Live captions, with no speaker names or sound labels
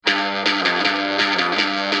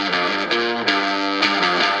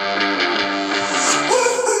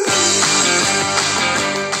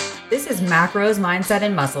Macros, Mindset,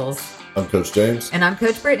 and Muscles. I'm Coach James. And I'm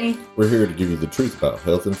Coach Brittany. We're here to give you the truth about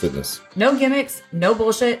health and fitness. No gimmicks, no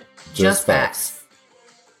bullshit, just facts.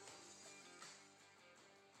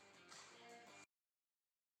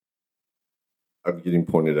 I'm getting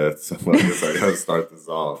pointed at, so I guess I gotta start this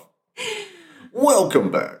off. Welcome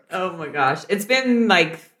back. Oh my gosh. It's been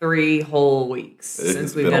like 3 whole weeks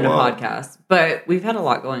since we've done a podcast, but we've had a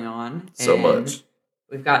lot going on. So much.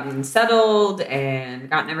 We've gotten settled and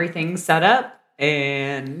gotten everything set up,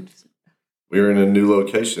 and we were in a new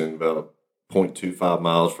location about 0.25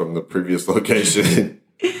 miles from the previous location.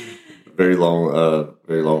 Very long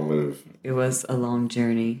move. It was a long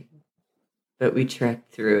journey, but we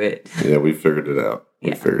trekked through it. Yeah, we figured it out.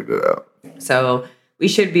 So we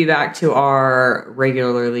should be back to our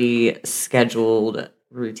regularly scheduled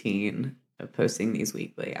routine of posting these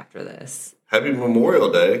weekly after this. Happy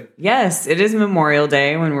Memorial Day. Yes, it is Memorial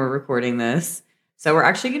Day when we're recording this. So we're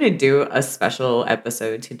actually going to do a special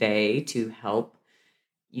episode today to help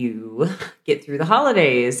you get through the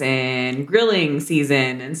holidays and grilling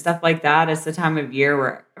season and stuff like that. It's the time of year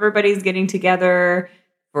where everybody's getting together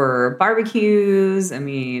for barbecues. I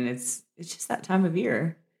mean, it's just that time of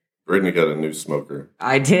year. Brittany got a new smoker.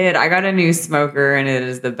 I did. I got a new smoker, and it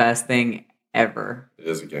is the best thing ever. It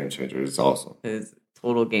is a game changer. It's awesome. It is a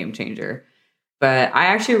total game changer. But I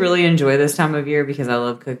actually really enjoy this time of year because I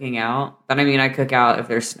love cooking out. But I mean, I cook out if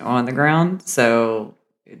there's snow on the ground, so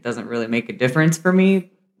it doesn't really make a difference for me.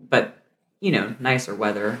 But, you know, nicer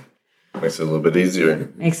weather. Makes it a little bit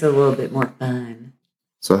easier. Makes it a little bit more fun.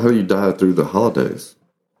 So how do you diet through the holidays?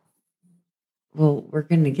 Well, we're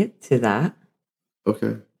going to get to that.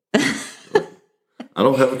 Okay. I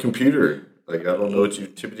don't have a computer. Like, I don't know what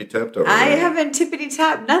you've tippity-tapped over. I haven't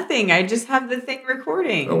tippity-tapped nothing. I just have the thing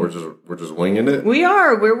recording. Oh, we're just winging it? We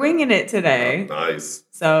are. We're winging it today. Oh, nice.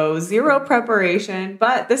 So, 0 preparation.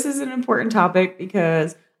 But this is an important topic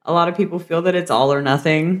because a lot of people feel that it's all or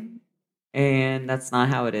nothing. And that's not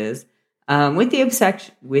how it is. With the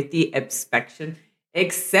exception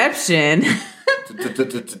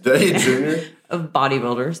today, Junior, of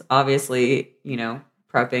bodybuilders. Obviously, you know,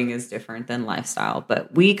 prepping is different than lifestyle,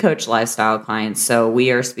 but we coach lifestyle clients, so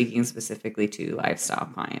we are speaking specifically to lifestyle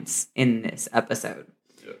clients in this episode.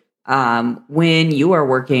 Yeah. When you are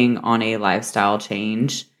working on a lifestyle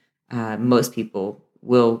change, most people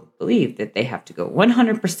will believe that they have to go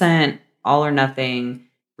 100% all or nothing,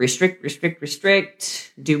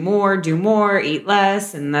 restrict, do more, eat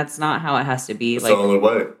less, and that's not how it has to be. That's the only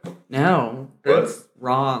way. No, that's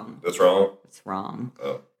wrong. That's wrong? It's wrong.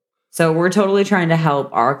 Oh. So we're totally trying to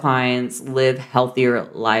help our clients live healthier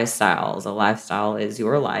lifestyles. A lifestyle is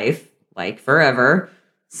your life, like forever.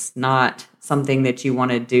 It's not something that you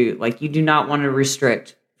want to do. Like, you do not want to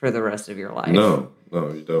restrict for the rest of your life. No,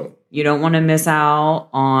 you don't. You don't want to miss out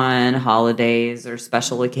on holidays or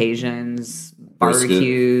special occasions,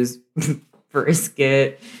 barbecues,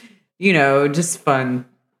 brisket, you know, just fun,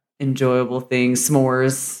 enjoyable things,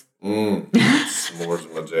 s'mores. S'mores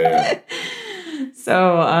in my jam.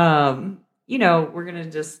 So, you know, we're going to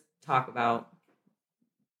just talk about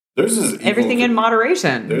everything in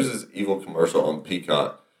moderation. There's this evil commercial on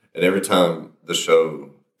Peacock, and every time the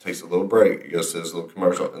show takes a little break, it goes to this little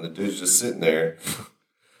commercial, and the dude's just sitting there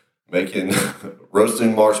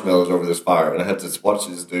roasting marshmallows over this fire, and I had to watch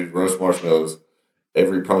this dude roast marshmallows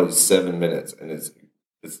every probably 7 minutes, and it's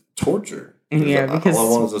torture. Yeah, because all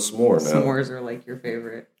I want is a s'more now. S'mores are like your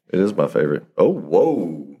favorite. It is my favorite. Oh,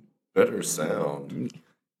 whoa. Better sound.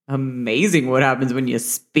 Amazing what happens when you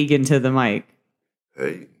speak into the mic.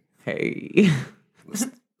 Hey. Let's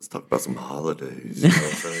talk about some holidays. You know what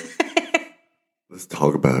I'm saying? Let's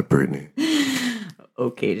talk about it, Brittany.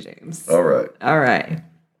 Okay, James. All right.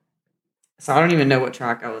 So I don't even know what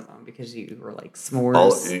track I was on because you were like s'mores.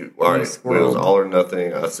 All right. It was all or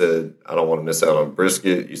nothing. I said I don't want to miss out on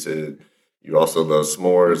brisket. You said you also love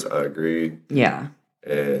s'mores. I agreed. Yeah.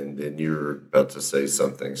 And then you were about to say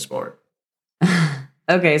something smart.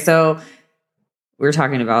 Okay, so we're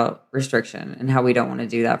talking about restriction and how we don't want to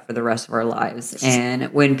do that for the rest of our lives.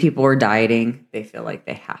 And when people are dieting, they feel like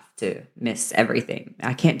they have to miss everything.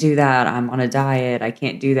 I can't do that. I'm on a diet. I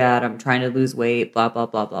can't do that. I'm trying to lose weight, blah, blah,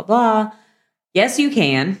 blah, blah, blah. Yes, you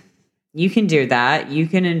can. You can do that. You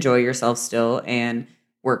can enjoy yourself still and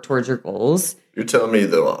work towards your goals. You're telling me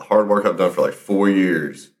the hard work I've done for like 4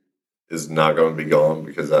 years is not going to be gone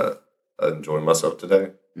because I enjoy myself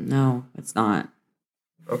today? No, it's not.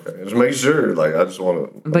 Okay, just make sure. Like, I just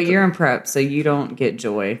want to. But you're in prep, so you don't get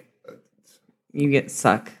joy. You get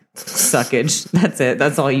suckage. That's it.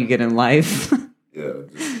 That's all you get in life. Yeah,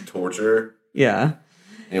 just torture. Yeah.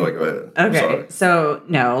 Anyway, go ahead. I'm Okay. sorry. So,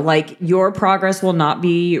 no, like your progress will not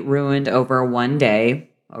be ruined over one day,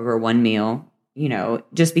 over one meal. You know,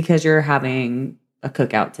 just because you're having a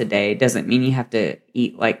cookout today doesn't mean you have to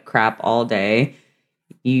eat like crap all day.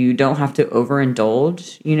 You don't have to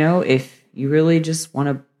overindulge. You know, if you really just want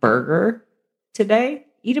a burger today,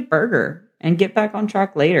 eat a burger and get back on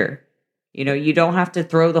track later. You know, you don't have to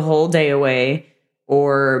throw the whole day away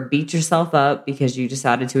or beat yourself up because you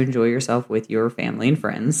decided to enjoy yourself with your family and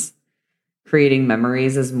friends. Creating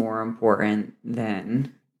memories is more important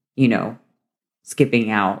than, you know, skipping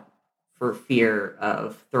out for fear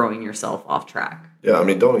of throwing yourself off track. Yeah, I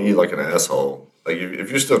mean, don't eat like an asshole. Like, if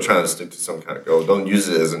you're still trying to stick to some kind of goal, don't use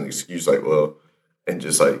it as an excuse. Like, well, and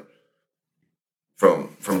just like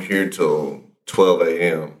from here till 12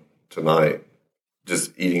 a.m. tonight,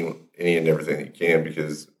 just eating any and everything you can,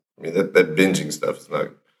 because I mean that binging stuff is not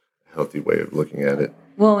a healthy way of looking at it.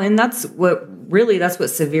 Well, and that's what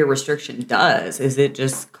severe restriction does, is it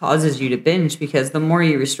just causes you to binge, because the more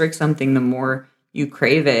you restrict something, the more you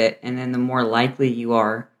crave it, and then the more likely you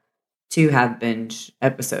are to have binge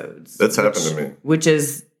episodes. That's happened to me. Which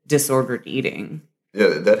is disordered eating. Yeah,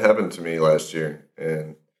 that happened to me last year,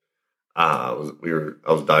 and I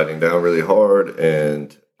was dieting down really hard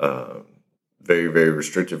and very, very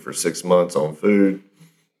restricted for 6 months on food,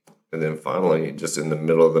 and then finally, just in the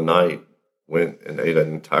middle of the night, went and ate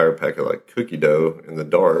an entire pack of like cookie dough in the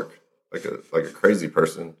dark, like a crazy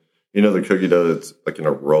person. You know, the cookie dough that's like in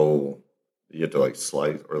a roll. You have to like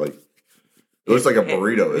slice, or like it looks like a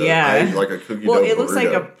burrito. Yeah, I ate like a cookie dough. Well, it looks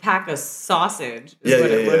burrito. like a pack of sausage. Is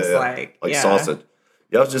what it looks like. Like sausage.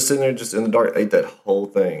 Yeah, I was just sitting there, just in the dark, ate that whole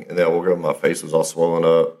thing, and then I woke up, my face was all swollen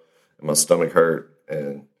up, and my stomach hurt.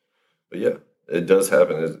 But yeah, it does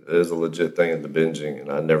happen. It is a legit thing in the binging,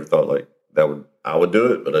 and I never thought like I would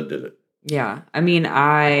do it, but I did it. Yeah, I mean,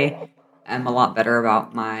 I am a lot better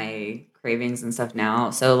about my cravings and stuff now.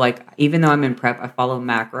 So, like, even though I'm in prep, I follow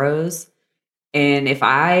macros. And if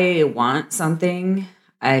I want something,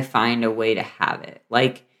 I find a way to have it.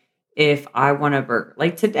 Like, if I want a burger,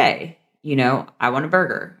 like today, you know, I want a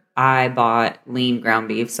burger. I bought lean ground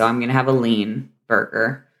beef, so I'm going to have a lean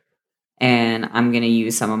burger. And I'm going to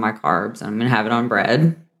use some of my carbs. I'm going to have it on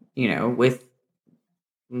bread, you know, with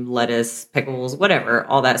lettuce, pickles, whatever,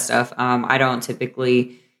 all that stuff. I don't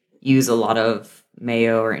typically use a lot of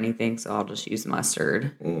mayo or anything, so I'll just use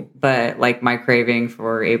mustard. But like my craving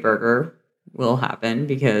for a burger will happen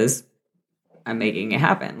because I'm making it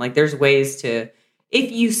happen. Like there's ways to,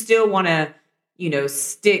 if you still want to, you know,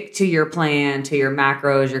 stick to your plan, to your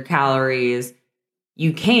macros, your calories,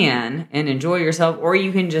 you can and enjoy yourself, or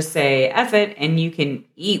you can just say F it and you can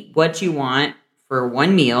eat what you want for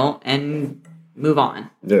one meal and move on.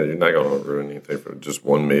 Yeah, you're not going to ruin anything for just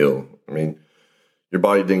one meal. I mean, your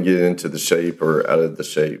body didn't get into the shape or out of the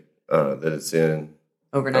shape that it's in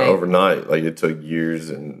overnight. Like it took years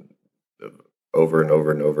and over and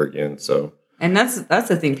over and over again. So, and that's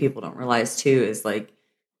the thing people don't realize too, is like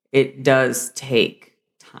it does take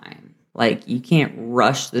time. Like you can't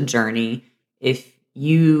rush the journey. If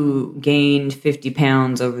you gained 50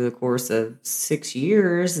 pounds over the course of 6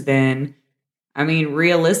 years, then I mean,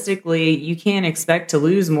 realistically, you can't expect to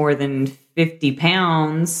lose more than 50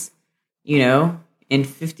 pounds, you know, in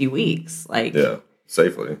 50 weeks. Like, yeah,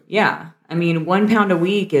 safely. Yeah. I mean, 1 pound a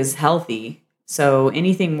week is healthy. So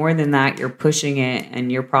anything more than that, you're pushing it and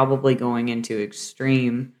you're probably going into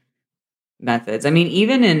extreme methods. I mean,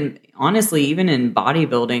 even in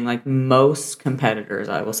bodybuilding, like most competitors,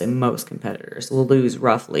 I will say most competitors will lose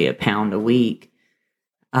roughly a pound a week.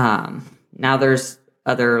 Now there's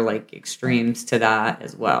other like extremes to that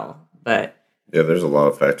as well, but yeah, there's a lot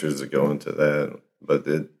of factors that go into that, but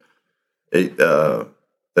that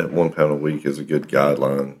 1 pound a week is a good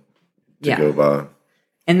guideline to go by.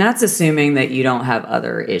 And that's assuming that you don't have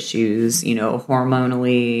other issues, you know,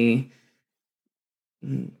 hormonally,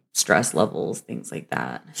 stress levels, things like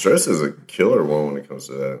that. Stress is a killer one when it comes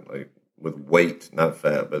to that, like with weight, not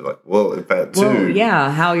fat, but like, well, fat too. Well,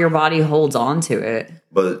 yeah, how your body holds on to it.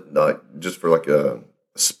 But like just for like a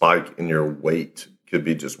spike in your weight could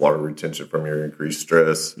be just water retention from your increased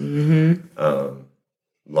stress. Mm-hmm.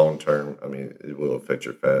 Long term, I mean, it will affect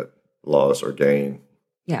your fat loss or gain.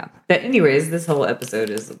 Yeah. But anyways, this whole episode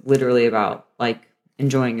is literally about like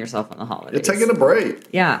enjoying yourself on the holidays. You're taking a break.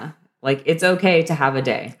 Yeah. Like it's okay to have a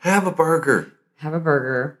day. Have a burger. Have a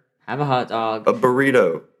hot dog. A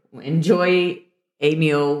burrito. Enjoy a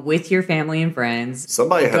meal with your family and friends.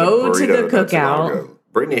 Somebody had Go a burrito to the cookout.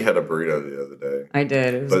 Brittany had a burrito the other day. I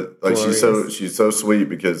did. But like she's so sweet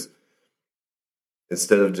because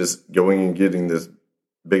instead of just going and getting this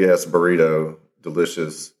big ass burrito,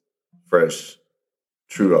 delicious, fresh,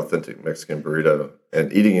 true, authentic Mexican burrito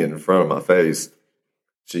and eating it in front of my face.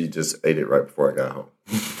 She just ate it right before I got home.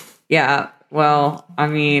 Yeah. Well, I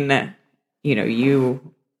mean,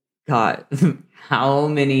 you got how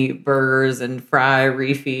many burgers and fry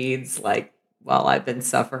refeeds while I've been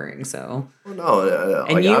suffering. So, Well, no,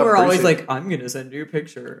 and you were always like, "I'm gonna send you a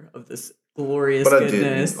picture of this glorious but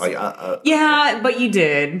goodness." I didn't. Yeah, but you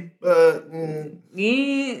did.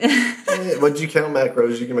 Once you count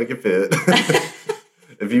macros, you can make it fit.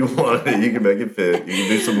 If you want it, you can make it fit. You can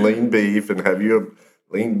do some lean beef and have you a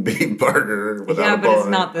lean beef burger without a bun. It's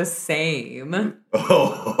not the same.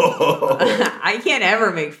 Oh. I can't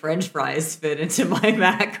ever make French fries fit into my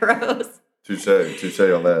macros. Touche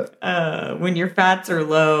on that. When your fats are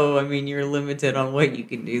low, I mean, you're limited on what you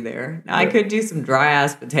can do there. Now, I could do some dry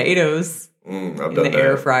ass potatoes I've in done the that.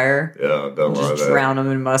 air fryer. Yeah, I've done a lot of Just that. drown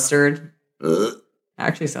them in mustard. Ugh.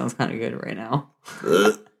 Actually, sounds kind of good right now.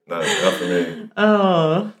 Ugh. Not for me.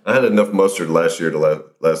 Oh, I had enough mustard last year to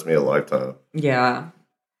last me a lifetime. yeah.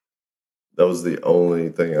 That was the only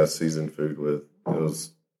thing I seasoned food with. It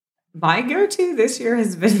was My go-to this year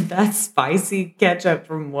has been that spicy ketchup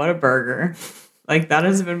from Whataburger. That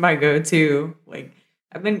has been my go-to.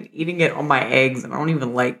 I've been eating it on my eggs, and I don't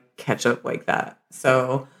even like ketchup like that.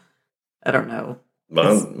 So, I don't know.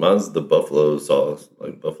 mine's the buffalo sauce,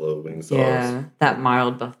 like buffalo wing sauce. Yeah, that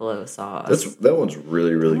mild buffalo sauce. That one's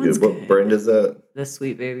really, really That one's good. What good. brand is that? The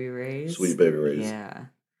Sweet Baby Ray's. Sweet Baby Ray's. Yeah.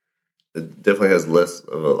 It definitely has less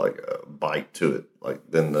of a bite to it,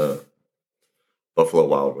 than the Buffalo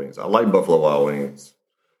Wild Wings. I like Buffalo Wild Wings,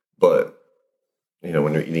 but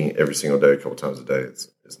when you're eating it every single day, a couple times a day, it's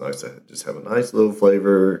nice to just have a nice little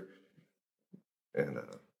flavor and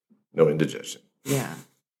no indigestion. Yeah.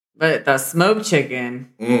 But the smoked chicken,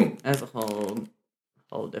 that's a whole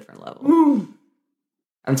different level.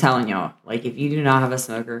 I'm telling y'all, if you do not have a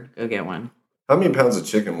smoker, go get one. How many pounds of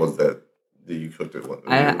chicken was that you cooked it with?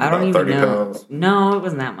 I don't even 30 know. pounds? No, it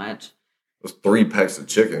wasn't that much. It was 3 packs of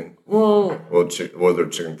chicken. Well, they're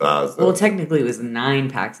chicken thighs, though. Well, technically it was 9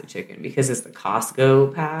 packs of chicken because it's the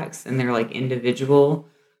Costco packs and they're individual.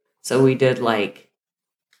 So we did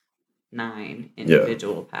 9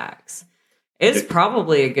 individual packs. It's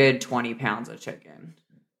probably a good 20 pounds of chicken.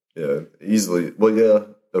 Yeah, easily. Well, yeah,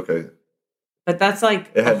 okay. But that's it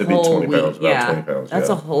had to be 20 pounds, about 20 pounds. That's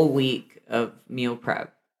a whole week of meal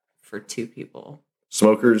prep for 2 people.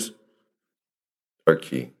 Smokers are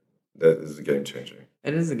key. That is a game changer.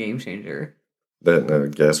 It is a game changer. That and a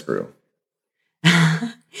gas grill.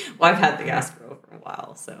 Well, I've had the gas grill for a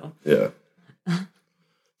while, so. Yeah.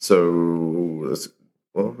 So,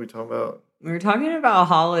 what were we talking about? We were talking about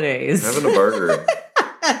holidays. Having a burger.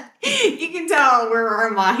 You can tell where our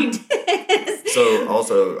mind is. So,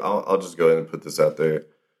 also, I'll just go ahead and put this out there.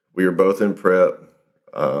 We are both in prep,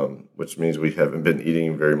 which means we haven't been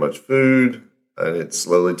eating very much food, and it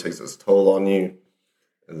slowly takes its toll on you.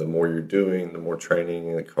 And the more you're doing, the more training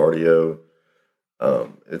and the cardio,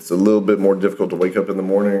 it's a little bit more difficult to wake up in the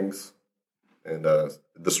mornings. And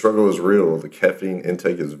the struggle is real. The caffeine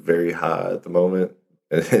intake is very high at the moment.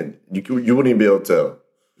 And you wouldn't even be able to tell.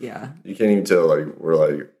 Yeah. You can't even tell.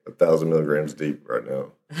 We're 1,000 milligrams deep right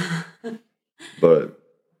now. But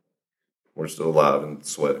we're still alive and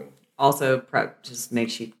sweating. Also, prep just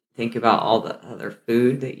makes you think about all the other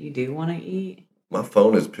food that you do want to eat. My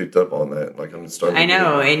phone has picked up on that. I'm starting. I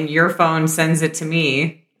know, and your phone sends it to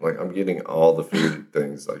me. I'm getting all the food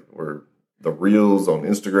things. We're the reels on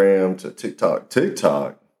Instagram to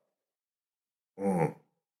TikTok.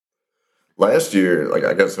 Last year,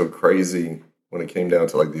 I got so crazy when it came down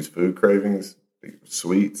to these food cravings,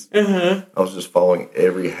 sweets. Uh-huh. I was just following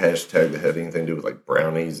every hashtag that had anything to do with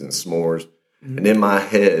brownies and s'mores. Mm-hmm. And in my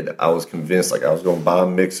head, I was convinced I was going to buy a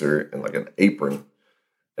mixer and an apron.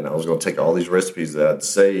 And I was going to take all these recipes that I'd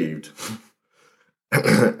saved,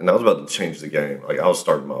 and I was about to change the game. I was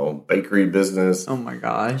starting my own bakery business. Oh my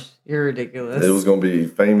gosh, you're ridiculous! It was going to be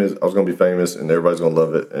famous. I was going to be famous, and everybody's going to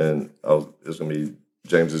love it. And it was going to be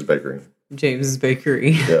James's Bakery. James's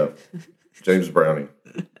Bakery. Yeah, James Brownie.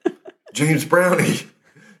 James Brownie.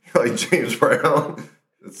 James Brown.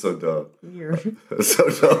 It's so dumb. It's so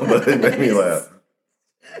dumb, but it made me laugh.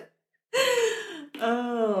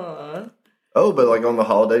 Oh, but on the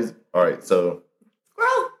holidays, all right. So,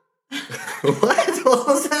 squirrel. What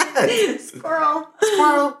was that? Squirrel.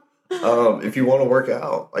 If you want to work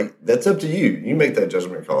out, that's up to you. You make that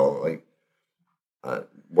judgment call.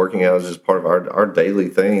 Working out is just part of our daily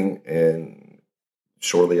thing. And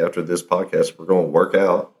shortly after this podcast, we're going to work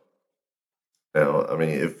out. Now,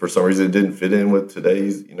 if for some reason it didn't fit in with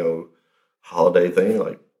today's, holiday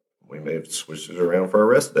thing, we may have switched it around for a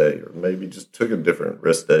rest day, or maybe just took a different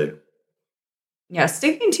rest day. Yeah,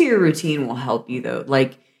 sticking to your routine will help you though.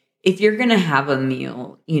 Like if you're going to have a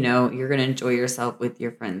meal, you're going to enjoy yourself with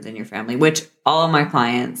your friends and your family, which all of my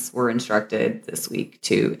clients were instructed this week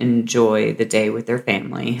to enjoy the day with their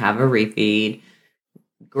family, have a refeed,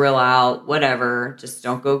 grill out, whatever. Just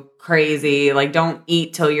don't go crazy. Like don't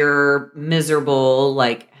eat till you're miserable.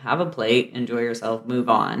 Like have a plate, enjoy yourself, move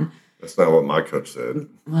on. That's not what my coach said.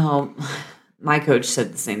 Well, my coach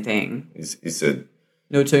said the same thing. He said,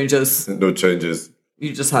 no changes. No changes.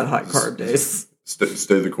 You just had high carb days.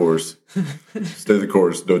 Stay the course. Stay the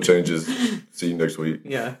course. No changes. See you next week.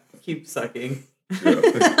 Yeah. Keep sucking.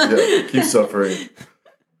 Yeah. Keep suffering.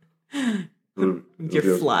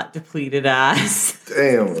 Your flat, depleted ass.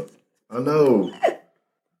 Damn. I know.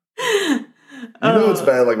 You know it's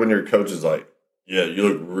bad, like when your coach is like, yeah, you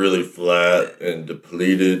look really flat and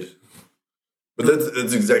depleted. But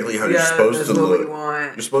that's exactly how you're supposed to look.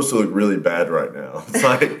 You're supposed to look really bad right now. It's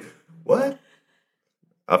like, what?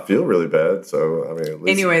 I feel really bad, so I mean. At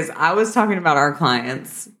least. Anyways, I was talking about our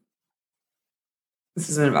clients. This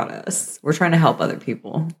isn't about us. We're trying to help other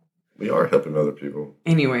people. We are helping other people.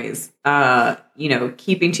 Anyways,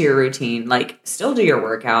 keeping to your routine, like still do your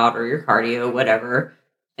workout or your cardio, whatever,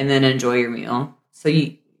 and then enjoy your meal. So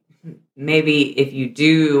maybe if you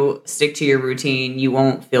do stick to your routine, you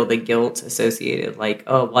won't feel the guilt associated. Like,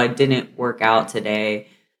 oh, well, I didn't work out today,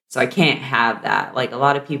 so I can't have that. Like a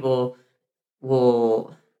lot of people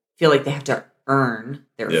will feel like they have to earn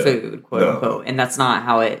their food, quote unquote. And that's not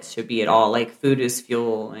how it should be at all. Like food is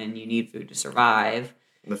fuel and you need food to survive.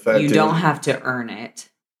 The fact you don't have to earn it.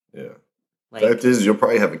 Yeah. Like, fact is, you'll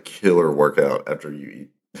probably have a killer workout after you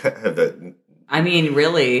eat. Have that. I mean,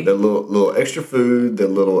 really. That little extra food, that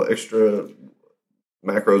little extra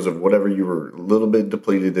macros of whatever you were a little bit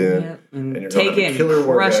depleted in. Yep. And you're take it and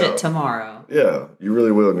crush it tomorrow. Yeah, you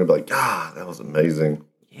really will. And you'll be like, that was amazing.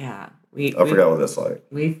 Yeah. I forgot what that's like.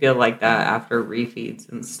 We feel like that after refeeds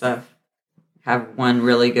and stuff. Have one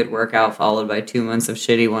really good workout followed by 2 months of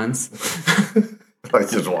shitty ones. I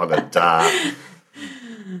just want to die.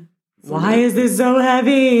 Why is this so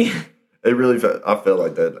heavy? It really I felt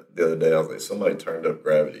like that the other day. I was like, somebody turned up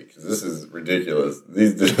gravity because this is ridiculous.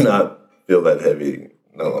 These did not feel that heavy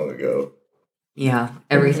not long ago. Yeah,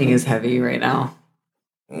 everything is heavy right now.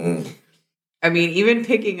 I mean, even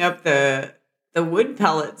picking up the wood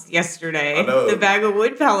pellets yesterday, the bag of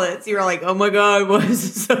wood pellets, you were like, oh my God, why is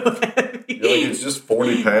it so heavy? You're like, it's just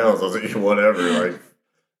 40 pounds. I was like, whatever, like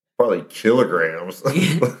probably kilograms.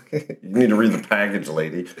 You need to read the package,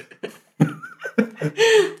 lady.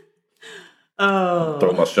 Oh.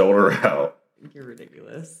 Throw my shoulder out. You're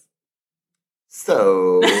ridiculous.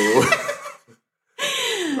 So,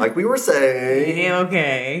 like we were saying.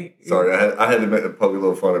 Okay. Sorry, I had to poke a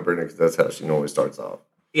little fun at Brittany because that's how she normally starts off.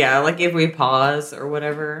 Yeah, like if we pause or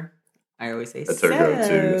whatever, I always say that's her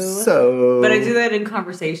go-to. So. But I do that in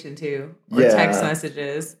conversation too. Or text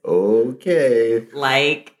messages. Okay.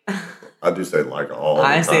 Like. I do say like all the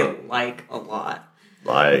time. I say like a lot.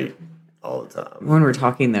 Like all the time. When we're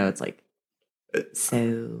talking though, it's like,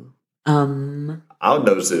 so, I'll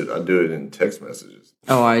notice it. I do it in text messages.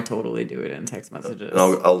 Oh, I totally do it in text messages. And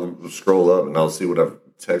I'll scroll up and I'll see what I've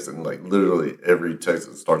texted. And like literally every text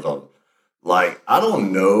that starts off, like, I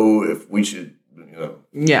don't know if we should,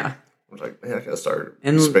 Yeah. I was like, man, I gotta start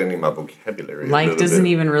expanding my vocabulary. Like doesn't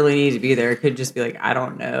even really need to be there. It could just be like, I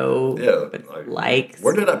don't know. Yeah. But like.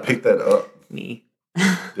 Where did I pick that up? Me.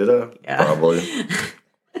 Did I? Yeah. Probably.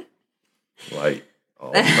 Like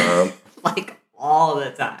all the time. Like all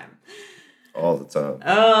the time. All the time.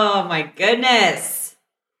 Oh my goodness.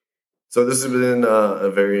 So this has been a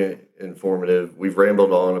very informative. We've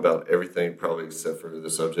rambled on about everything probably except for the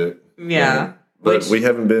subject. Yeah. But we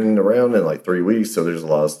haven't been around in like 3 weeks, so there's a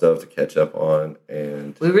lot of stuff to catch up on.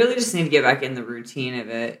 And we really just need to get back in the routine of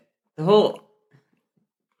it. Both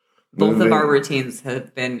of our routines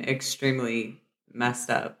have been extremely messed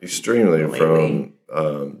up. Extremely lately.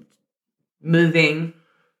 From moving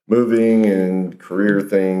and career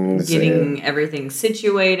things, getting everything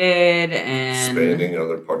situated, and expanding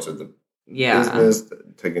other parts of the business,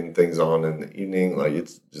 taking things on in the evening. Like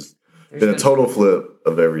it's just been a total flip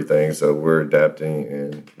of everything. So we're adapting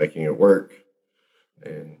and making it work,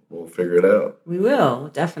 and we'll figure it out. We will,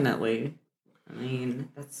 definitely. I mean,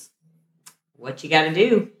 that's what you got to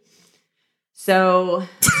do. So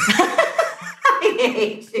I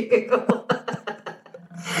hate you.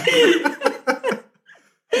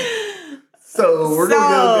 So we're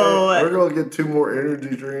gonna get 2 more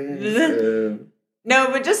energy drinks. And...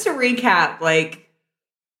 No, but just to recap, like,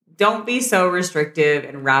 don't be so restrictive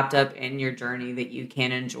and wrapped up in your journey that you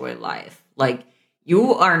can't enjoy life. Like,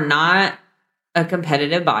 you are not a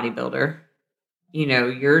competitive bodybuilder.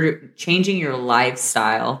 you're changing your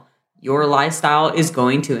lifestyle. Your lifestyle is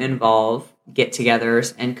going to involve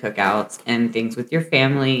get-togethers and cookouts and things with your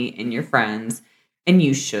family and your friends, and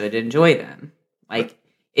you should enjoy them. Like,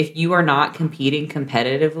 if you are not competing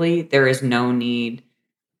competitively, there is no need,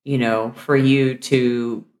 for you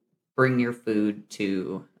to bring your food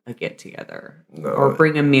to a get-together or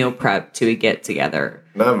bring a meal prep to a get-together.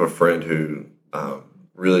 And I have a friend who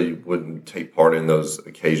really wouldn't take part in those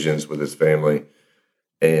occasions with his family.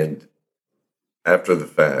 And after the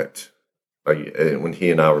fact, like when he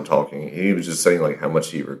and I were talking, he was just saying like how much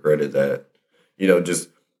he regretted that. Just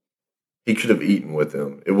he could have eaten with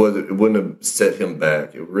him. It wouldn't have set him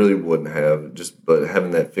back. It really wouldn't have. But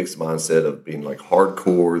having that fixed mindset of being like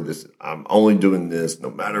hardcore, I'm only doing this no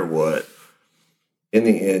matter what. In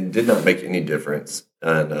the end, did not make any difference,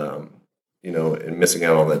 and and missing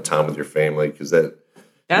out on that time with your family because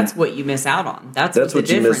that's what you miss out on. That's what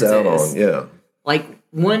you miss out on. Yeah, like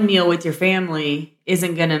one meal with your family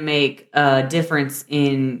isn't going to make a difference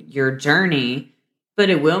in your journey, but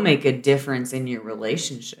it will make a difference in your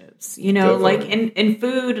relationships. Definitely. Like in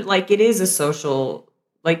food, like it is a social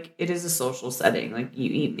setting. Like you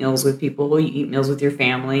eat meals with people, you eat meals with your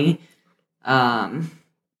family.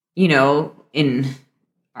 In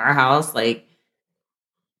our house, like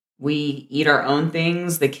we eat our own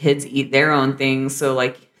things, the kids eat their own things. So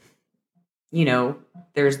like,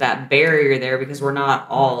 there's that barrier there because we're not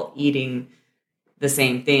all eating the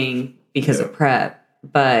same thing because of prep,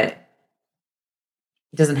 but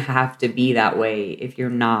it doesn't have to be that way if you're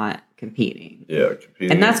not competing. Yeah,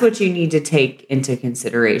 competing. And that's what you need to take into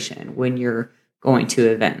consideration when you're going to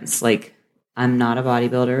events. Like, I'm not a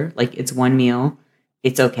bodybuilder. Like, it's one meal.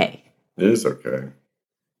 It's okay. It is okay.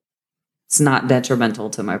 It's not detrimental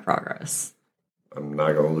to my progress. I'm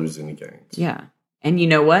not going to lose any gains. Yeah. And you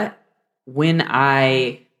know what? When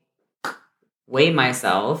I weigh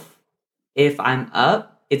myself, if I'm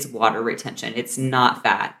up, it's water retention. It's not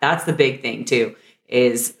fat. That's the big thing too,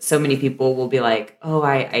 is so many people will be like, oh,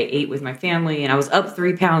 I ate with my family and I was up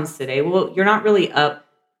 3 pounds today. Well, you're not really up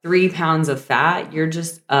 3 pounds of fat. You're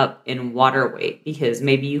just up in water weight because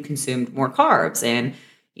maybe you consumed more carbs. And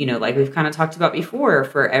like we've kind of talked about before,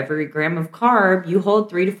 for every gram of carb, you hold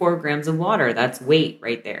 3 to 4 grams of water. That's weight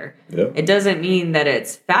right there. Yep. It doesn't mean that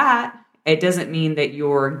it's fat. It doesn't mean that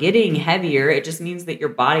you're getting heavier. It just means that your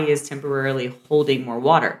body is temporarily holding more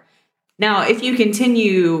water. Now, if you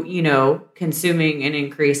continue, consuming an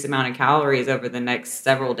increased amount of calories over the next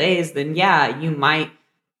several days, then yeah, you might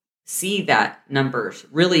see that numbers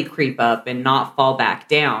really creep up and not fall back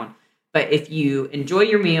down. But if you enjoy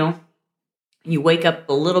your meal, you wake up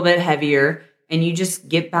a little bit heavier and you just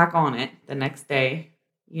get back on it the next day,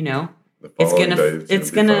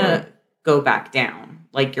 it's gonna go back down.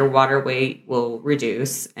 Like your water weight will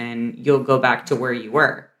reduce and you'll go back to where you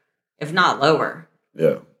were, if not lower.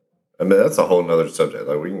 Yeah. I mean, that's a whole nother subject.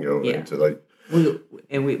 Like we can go into like,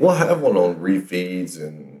 we'll have one on refeeds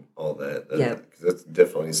and all that. Because that's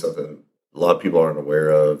definitely something a lot of people aren't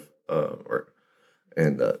aware of,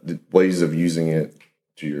 and the ways of using it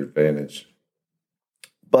to your advantage.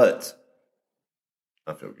 But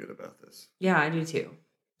I feel good about this. Yeah, I do too.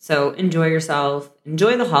 So enjoy yourself.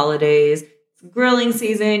 Enjoy the holidays. It's grilling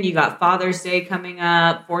season. You got Father's Day coming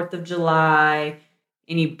up, 4th of July,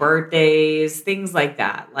 any birthdays, things like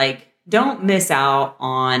that. Like, don't miss out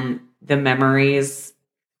on the memories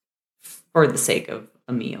for the sake of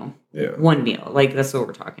a meal. Yeah. One meal. Like, that's what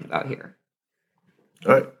we're talking about here.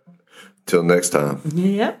 All right. Till next time.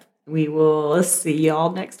 Yep. We will see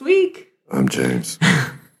y'all next week. I'm James.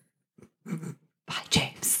 Bye,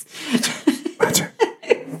 James. Bye, James.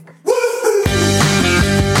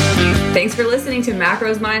 Thanks for listening to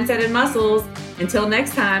Macros, Mindset, and Muscles. Until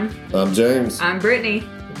next time. I'm James. I'm Brittany.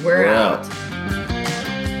 We're out.